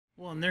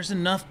Well, and there's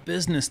enough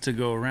business to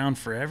go around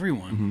for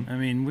everyone. I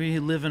mean, we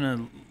live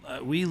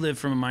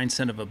from a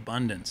mindset of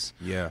abundance.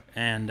 Yeah.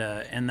 And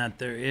that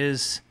there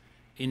is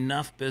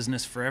enough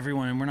business for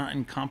everyone, and we're not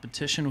in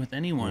competition with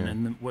anyone. Yeah.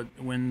 And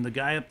when the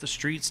guy up the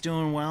street's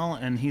doing well,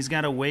 and he's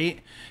got to wait,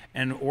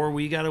 or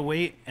we got to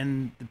wait,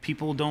 and the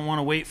people don't want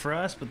to wait for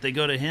us, but they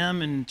go to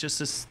him, and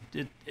just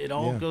it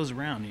all goes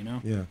around, you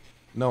know. Yeah.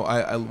 No,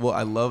 I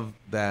love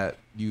that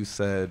you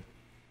said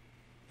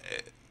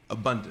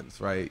abundance,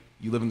 right?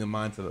 You live in the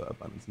mindset of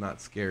abundance,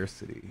 not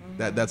scarcity.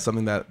 That's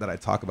something that I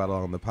talk about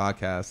on the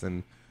podcast,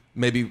 and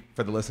maybe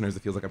for the listeners, it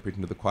feels like I'm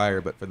preaching to the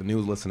choir, but for the new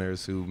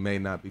listeners who may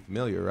not be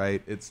familiar,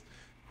 right? It's,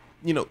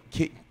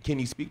 can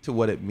you speak to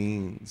what it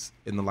means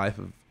in the life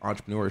of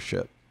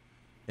entrepreneurship?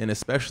 And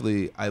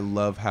especially, I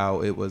love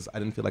how I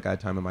didn't feel like I had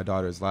time in my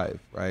daughter's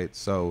life, right?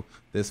 So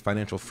this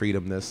financial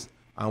freedom,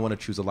 I want to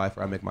choose a life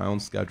where I make my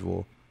own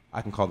schedule.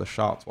 I can call the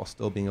shots while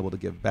still being able to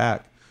give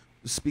back.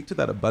 Speak to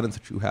that abundance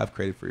that you have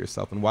created for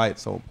yourself and why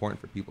it's so important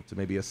for people to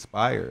maybe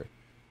aspire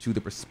to the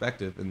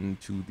perspective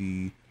and to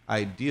the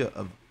idea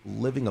of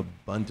living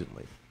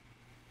abundantly.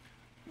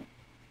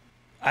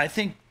 I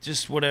think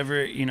just whatever,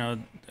 a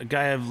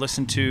guy I've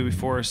listened to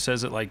before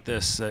says it like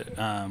this,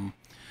 that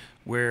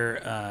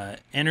where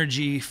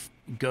energy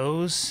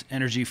goes,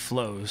 energy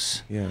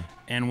flows. Yeah.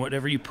 And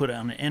whatever you put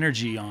on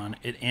energy on,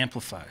 it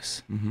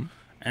amplifies.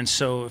 And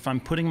so if I'm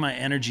putting my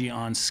energy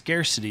on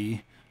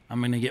scarcity, I'm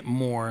going to get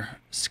more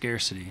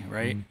scarcity,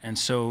 right? And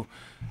so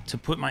to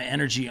put my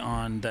energy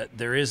on that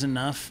there is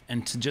enough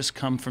and to just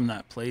come from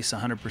that place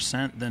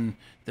 100%, then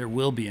there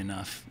will be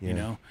enough, you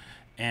know?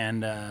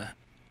 And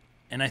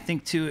I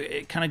think too,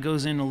 it kind of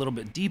goes in a little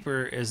bit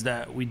deeper, is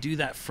that we do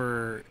that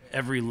for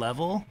every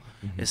level.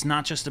 It's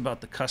not just about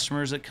the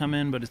customers that come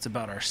in, but it's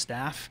about our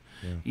staff,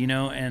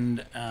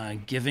 and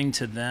giving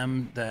to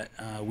them that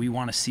we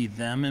want to see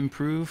them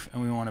improve,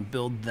 and we want to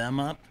build them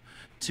up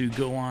to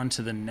go on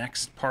to the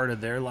next part of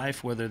their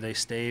life, whether they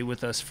stay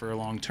with us for a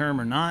long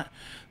term or not.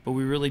 But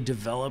we really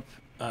develop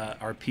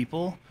our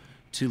people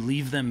to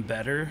leave them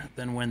better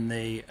than when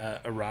they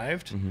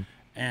arrived.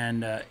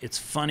 And it's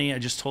funny, I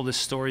just told this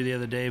story the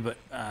other day, but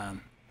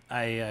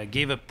I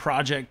gave a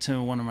project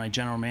to one of my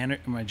general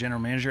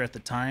manager at the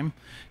time,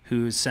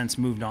 who has since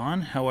moved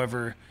on.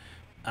 However,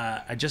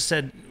 I just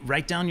said,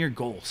 write down your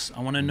goals.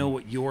 I want to know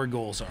what your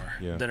goals are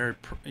that are,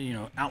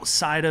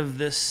 outside of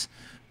this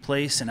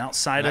place and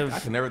outside of. I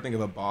can never think of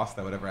a boss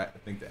that would ever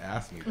think to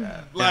ask me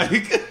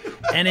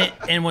that.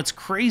 And what's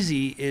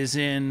crazy is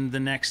in the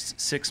next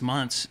 6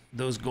 months,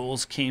 those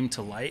goals came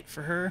to light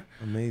for her.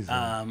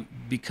 Amazing.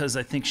 Because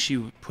I think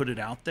she put it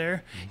out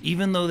there,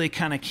 even though they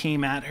kind of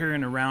came at her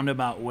in a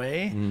roundabout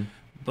way.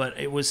 But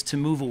it was to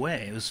move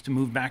away. It was to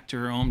move back to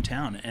her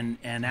hometown,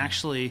 and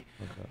actually.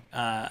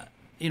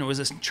 It was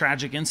a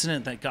tragic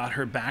incident that got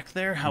her back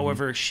there.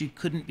 However, she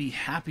couldn't be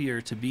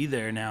happier to be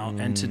there now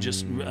and to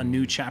just a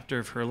new chapter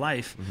of her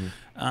life.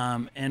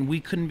 And we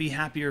couldn't be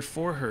happier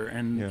for her.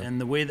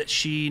 And the way that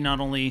she not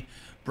only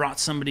brought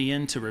somebody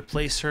in to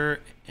replace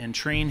her and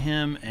train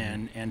him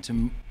and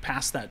to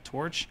pass that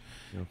torch,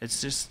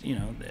 it's just,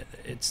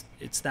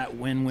 it's that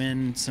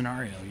win-win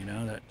scenario,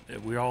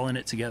 that we're all in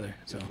it together.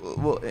 So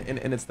well,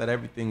 and it's that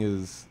everything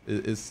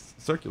is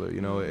circular.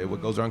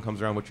 What goes around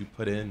comes around. What you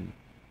put in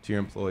to your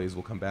employees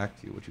will come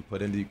back to you. What you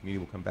put into your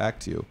community will come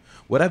back to you.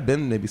 What have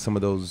been maybe some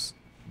of those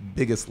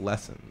biggest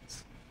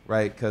lessons,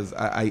 right? Because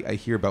I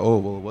hear about, it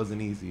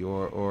wasn't easy,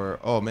 or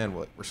oh man,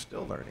 we're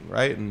still learning,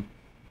 right? And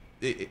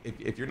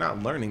if you're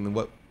not learning, then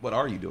what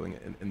are you doing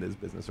in this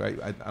business, right?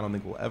 I don't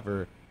think we'll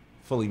ever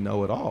fully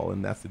know it all,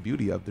 and that's the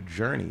beauty of the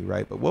journey,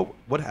 right? But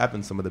what have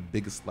been some of the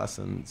biggest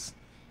lessons,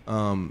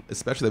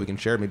 especially that we can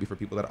share maybe for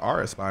people that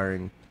are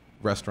aspiring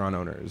restaurant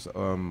owners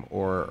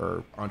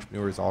or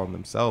entrepreneurs all in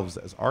themselves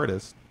as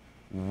artists?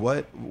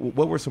 What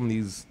were some of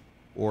these,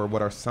 or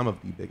what are some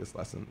of the biggest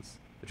lessons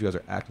that you guys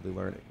are actively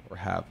learning or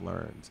have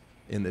learned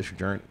in this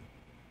journey?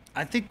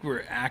 I think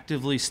we're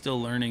actively still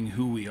learning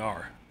who we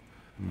are,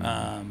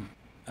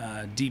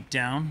 deep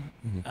down,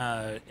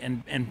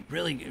 and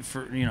really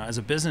for as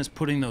a business,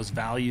 putting those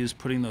values,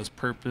 putting those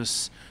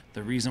purpose,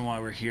 the reason why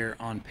we're here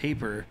on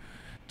paper,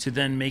 to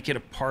then make it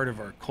a part of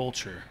our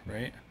culture,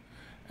 right?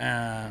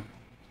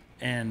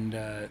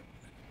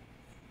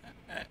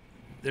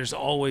 There's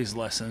always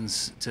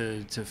lessons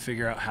to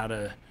figure out how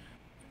to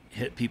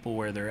hit people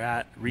where they're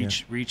at,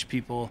 reach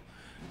people,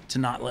 to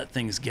not let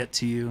things get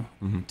to you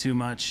too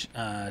much,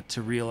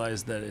 to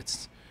realize that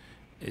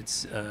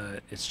it's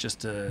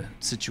just a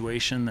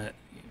situation, that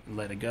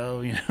let it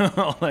go,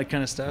 all that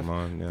kind of stuff.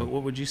 But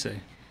what would you say?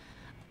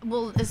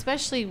 Well,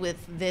 especially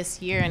with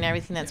this year and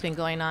everything that's been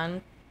going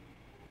on,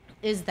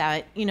 is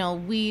that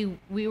we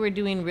were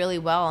doing really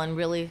well and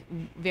really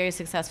very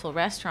successful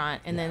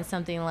restaurant, and then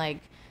something like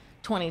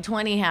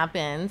 2020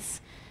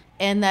 happens,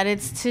 and that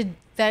it's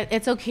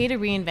okay to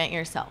reinvent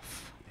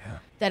yourself.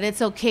 That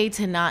it's okay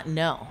to not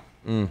know.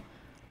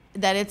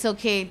 That it's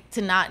okay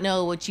to not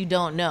know what you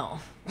don't know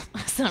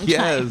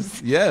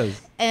sometimes. Yes.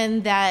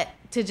 And that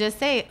to just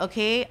say,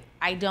 okay,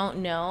 I don't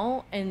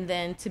know, and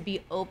then to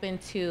be open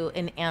to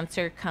an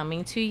answer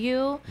coming to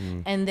you,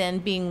 and then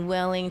being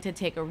willing to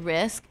take a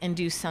risk and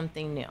do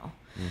something new.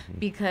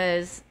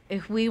 Because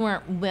if we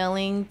weren't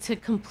willing to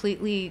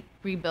completely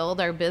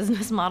rebuild our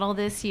business model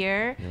this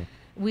year,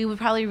 we would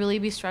probably really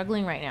be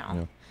struggling right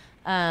now.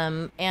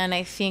 And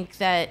I think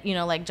that, you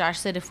know, like Josh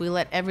said, if we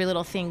let every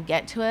little thing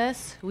get to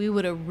us, we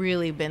would have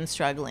really been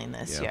struggling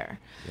this year.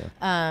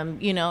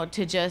 You know,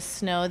 to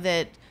just know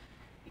that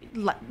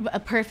a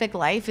perfect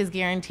life is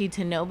guaranteed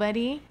to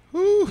nobody.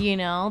 You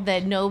know,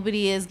 that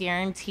nobody is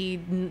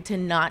guaranteed to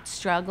not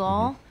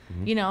struggle.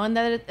 You know, and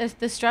that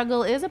the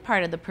struggle is a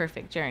part of the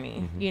perfect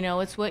journey. You know,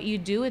 it's what you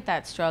do with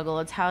that struggle.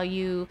 It's how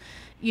you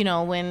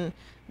know,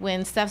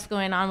 when stuff's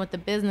going on with the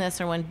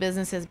business or when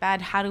business is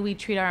bad, how do we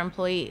treat our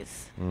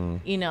employees?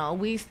 You know,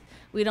 we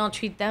don't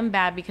treat them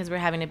bad because we're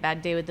having a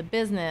bad day with the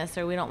business,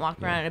 or we don't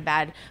walk around in a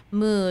bad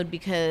mood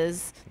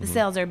because the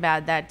sales are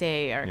bad that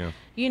day, or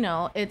you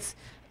know, it's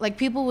like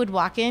people would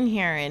walk in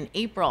here in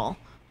April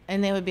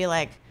and they would be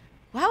like,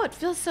 wow, it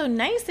feels so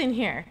nice in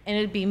here. And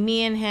it'd be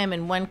me and him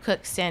and one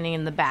cook standing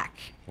in the back,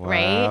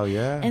 right?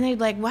 Yeah. And they'd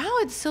be like, wow,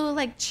 it's so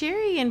like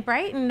cheery and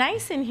bright and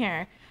nice in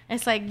here. And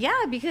it's like,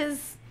 yeah,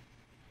 because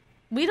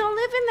we don't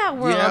live in that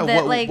world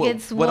that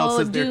it's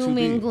woe, doom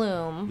and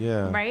gloom,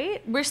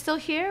 right? We're still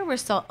here. We're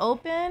still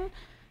open,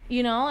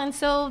 you know, and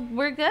so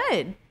we're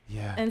good.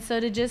 And so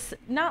to just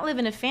not live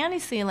in a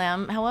fantasy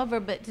land,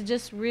 however, but to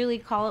just really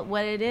call it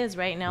what it is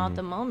right now at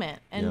the moment.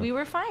 And we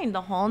were fine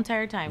the whole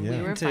entire time.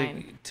 We were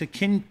fine. To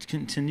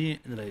continue,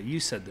 you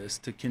said this,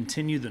 to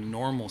continue the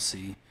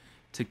normalcy,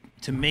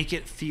 to make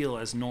it feel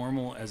as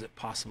normal as it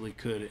possibly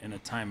could in a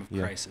time of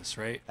crisis,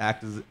 right?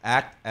 Act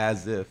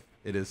as if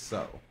it is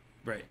so.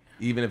 Right.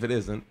 Even if it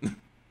isn't,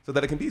 so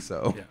that it can be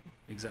so. Yeah,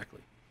 exactly.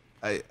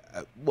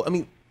 Well, I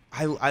mean,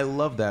 I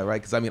love that,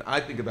 right? Because I mean, I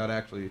think about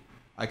actually,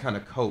 I kind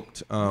of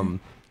coped.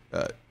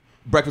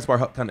 Breakfast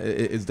bar kind of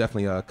is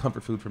definitely a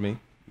comfort food for me.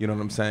 You know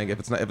what I'm saying? If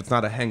it's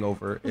not a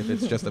hangover, if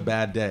it's just a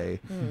bad day,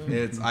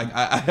 it's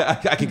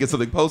I can get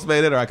something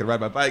Postmated, or I can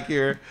ride my bike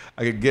here.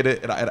 I can get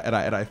it, and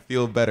I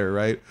feel better,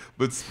 right?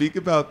 But speak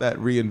about that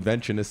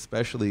reinvention,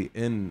 especially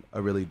in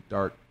a really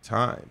dark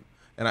time,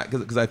 and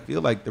because I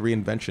feel like the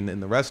reinvention in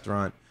the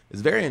restaurant is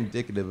very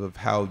indicative of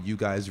how you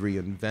guys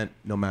reinvent,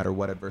 no matter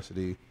what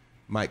adversity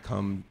might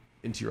come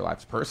into your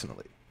lives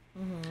personally.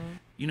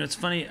 You know, it's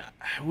funny.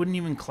 I wouldn't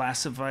even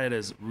classify it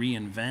as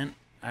reinvent.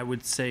 I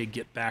would say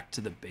get back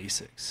to the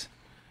basics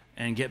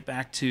and get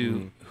back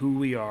to who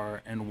we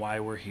are and why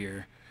we're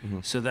here.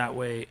 So that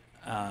way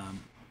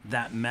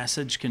that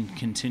message can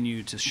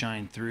continue to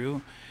shine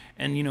through.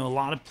 And, you know, a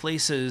lot of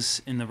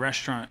places in the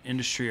restaurant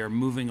industry are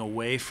moving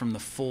away from the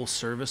full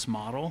service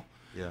model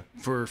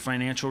for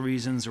financial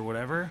reasons or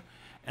whatever.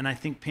 And I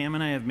think Pam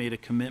and I have made a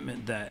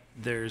commitment that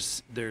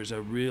there's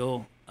a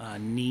real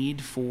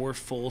need for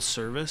full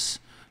service,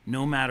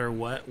 no matter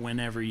what,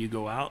 whenever you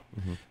go out.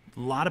 A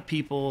lot of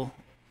people,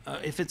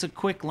 if it's a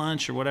quick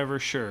lunch or whatever,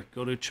 sure,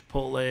 go to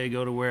Chipotle,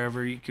 go to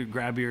wherever you could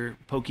grab your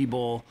poke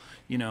bowl,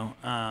 you know.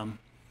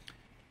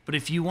 But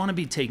if you want to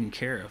be taken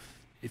care of,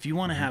 if you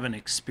want to have an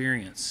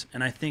experience,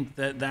 and I think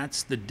that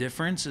that's the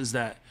difference, is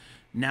that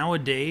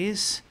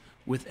nowadays,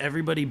 with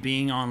everybody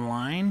being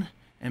online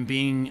and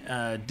being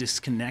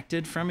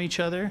disconnected from each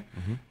other,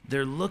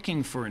 they're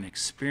looking for an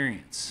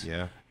experience.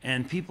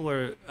 And people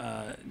are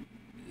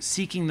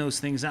seeking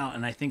those things out.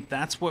 And I think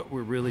that's what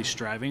we're really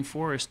striving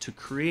for, is to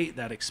create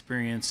that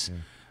experience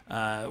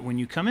when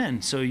you come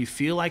in. So you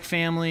feel like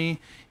family,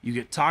 you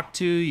get talked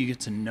to, you get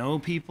to know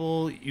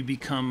people, you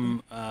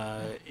become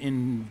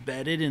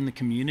embedded in the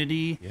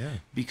community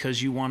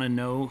because you want to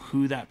know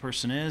who that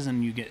person is,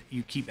 and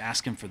you keep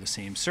asking for the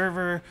same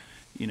server.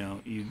 You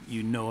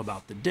know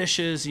about the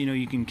dishes,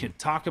 you can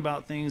talk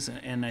about things.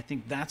 And I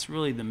think that's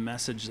really the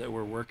message that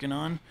we're working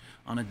on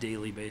a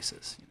daily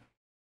basis.